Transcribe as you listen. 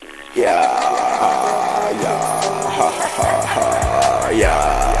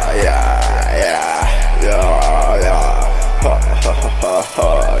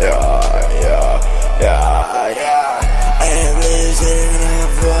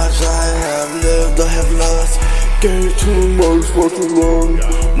Gave too much for too long,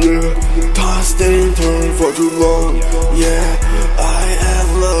 yeah. Tossed and turned for too long, yeah. I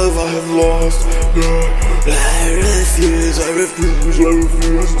have love, I have lost, yeah. I refuse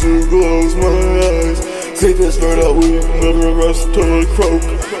to close my eyes. Sleep is for that we never rest till I croak.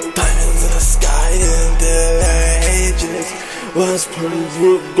 Diamonds in the sky in the ages. Last praise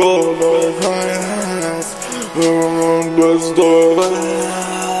with gold on my hands. Around the store,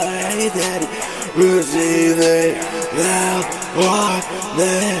 I did it. Receive it now or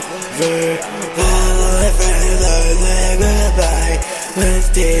never. Goodbye. Let's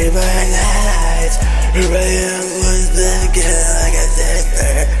take my lights. Rain was again like a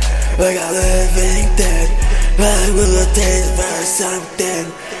zipper, like a living dead. I will taste for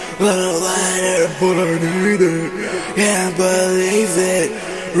something. But I need it. Can't believe it.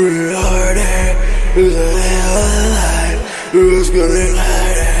 Reorder is a hell alive. It's getting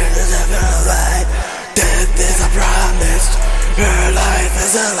harder. Death is a promise, your life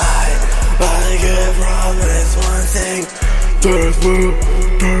is a lie. I can promise one thing, death will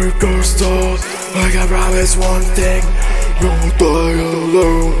take us all. I can promise one thing, you'll die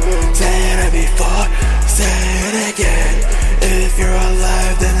alone. Said it before, say it again. If you're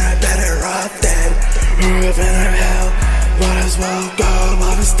alive, then you're better off dead. Heaven or hell, might as well go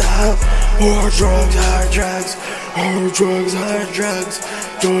on a style. Or drugs are drugs, or drugs are drugs.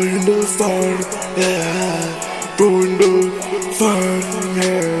 Join the fun, yeah. Join the fun,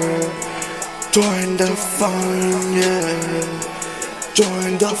 yeah. Join the fun, yeah.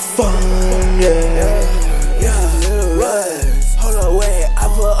 Join the fun, yeah. Hold on, wait. I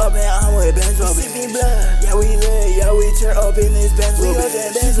pull up and I'm with Benzo. Sipping blood. Yeah, we lit. Yeah, we turn up in this Benzo.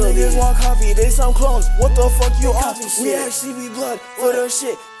 These niggas want coffee. They some clones. What the fuck you on? We actually be blood for the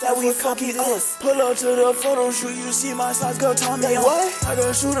shit that we fucking us. Pull up to the photo shoot. You see my size go Tommy on. What? I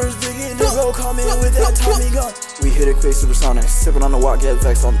got shooters digging the road. Coming with that Tommy gun. We hit it quick, supersonic. Sipping on the walk, get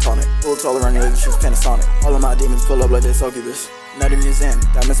Vexxed on the tonic. Bullets all around your shoes, Panasonic. All of my demons pull up like they succubus. Not a museum,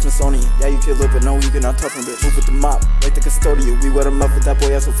 diamond Smithsonian. Yeah, you can look, but no, you cannot touch him, bitch. Move with the mop, like the custodian. We wet him up with that boy,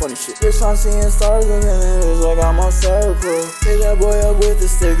 that's some funny shit. Bitch, I'm seeing stars and then it's like I'm on circle. Hit that boy up with the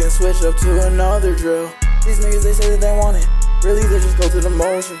stick and switch up to another drill. These niggas, they say that they want it. Really, they just go through the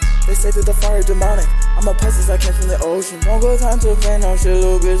motion. They say that the fire demonic. I'm a Pisces, I came from the ocean. Don't go time to plan no shit,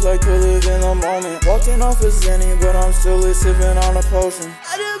 little bitch, like to live in the moment. Walking off a Zenny, but I'm still sipping on a potion.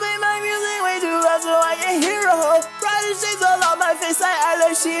 I just play my music way too loud so I can hear a hoe. Pride and shades all on my face, I act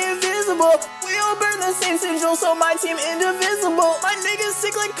like she invisible. We all burn the same sigil, so my team indivisible. My niggas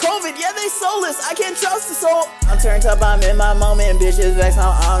sick like COVID, yeah, they soulless, I can't trust a soul. I'm turned up, I'm in my moment, bitches Vexxed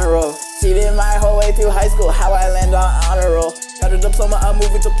on honor roll. Cheated my whole way through high school, how I land on honor roll. Got a diploma, I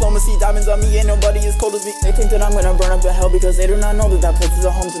move with diplomacy. Diamonds on me, ain't nobody as cold as me. They think that I'm gonna burn up in hell because they do not know that that place is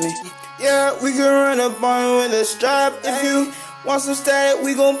a home to me. Yeah, we can run up on you with a strap. If you want some static,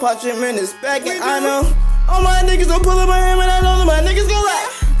 we gon' punch him in his back. And I know all my niggas don't pull up on him, and I know that my niggas gon' lie.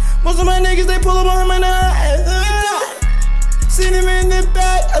 Most of my niggas, they pull up on him, and seen him in the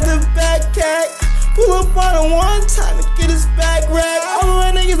back of the backpack. Pull up on him one time to get his back rack. All of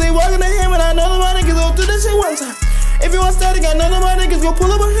my niggas, they walking to him, and I know that my niggas gon' do this shit one time. If you want static, I know that my niggas gon' pull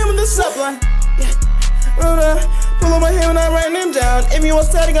up on him in the subline. Yeah, pull up on him and I write them down. If you want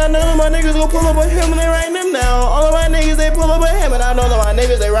static, I know that my niggas gon' pull up on him and they write them down. All of my niggas, they pull up on him and I know that my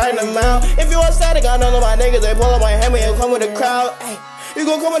niggas, they write them down. If you want static, I know that my niggas, they pull up on him and you come with a crowd. Ay, you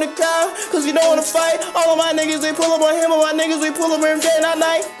gon' come with a crowd, cause you don't wanna fight. All of my niggas, they pull up on him and my niggas, they pull up on him day and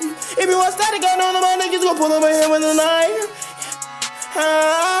night. If you want static, I know that my niggas gon' pull up on him in the night.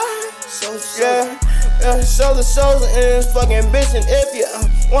 Yeah, show the SOZIN in this fucking bitch. And if you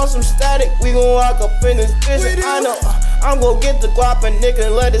want some static, we gon' walk up in this bitch. And I know I'm gon' get the guap and nigga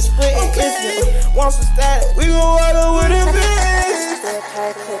and let it split. And if you want some static, we gon' walk up with it, bitch.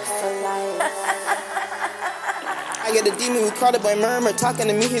 I get a demon who caught it by murmur. Talking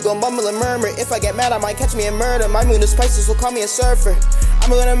to me, he gon' mumble and murmur. If I get mad, I might catch me and murder. My moon is Pisces, so call me a surfer. I'm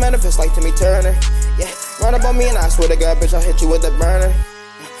gonna manifest like Timmy Turner. Yeah, run up on me and I swear to God, bitch, I'll hit you with a burner.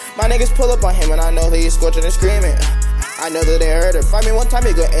 My niggas pull up on him and I know that he's scorching and screaming. I know that they heard her. Find me one time,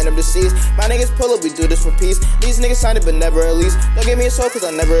 he gon' end up deceased. My niggas pull up, we do this for peace. These niggas signed it but never released. Don't give me a soul cause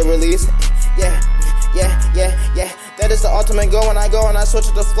I never release. Yeah, Yeah. That is the ultimate goal. When I go and I switch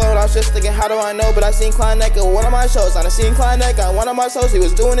to the flow, and I was just thinking, how do I know? But I seen Kleinneck at one of my shows. I seen Kleinneck on one of my shows. He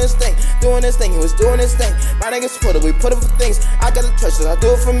was doing his thing. He was doing his thing. My niggas put it. We put it for things. I got the choices. I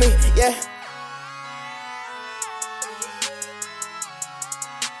do it for me. Yeah.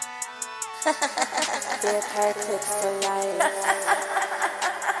 They're perfect for life.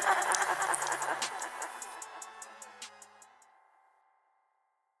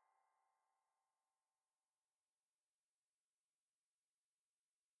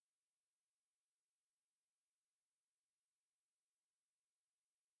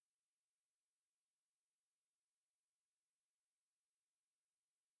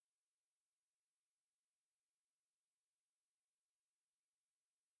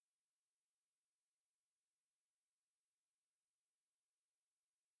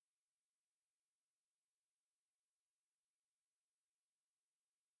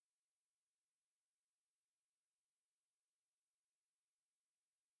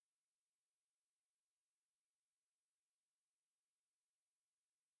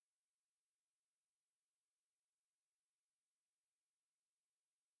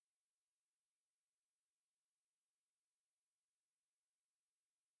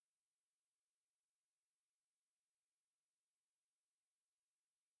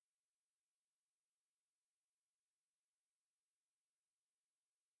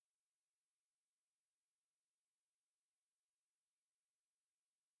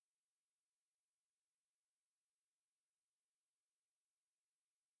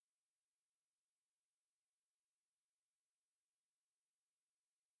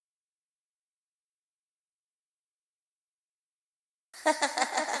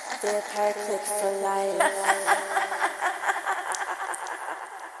 They're perfect for life.